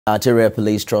Nigeria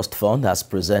Police Trust Fund has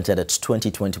presented its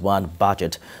 2021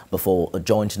 budget before a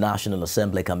joint National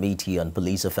Assembly Committee on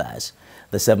Police Affairs.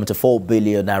 The 74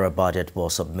 billion naira budget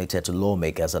was submitted to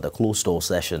lawmakers at a closed-door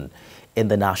session in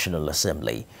the National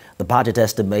Assembly. The budget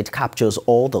estimate captures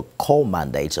all the core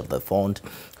mandates of the fund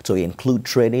to include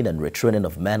training and retraining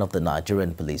of men of the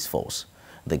Nigerian police force.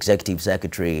 The Executive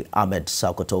Secretary, Ahmed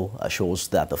Sokoto, assures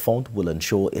that the fund will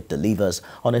ensure it delivers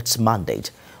on its mandate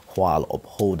while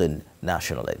upholding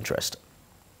national interest.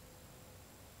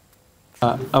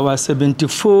 Our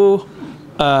 74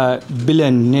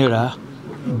 billion naira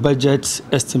budget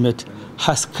estimate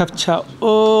has captured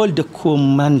all the core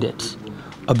mandates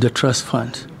of the trust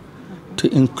fund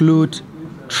to include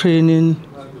training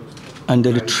and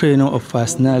the training of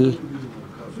personnel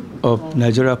of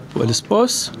Nigeria Police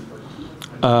Force,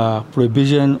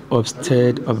 provision of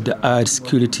state-of-the-art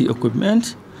security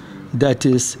equipment, that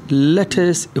is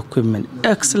latest equipment,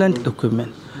 excellent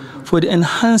equipment for the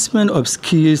enhancement of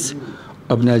skills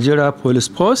of Nigeria Police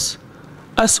Force,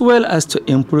 as well as to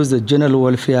improve the general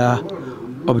welfare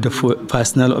of the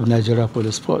personnel of Nigeria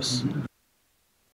Police Force.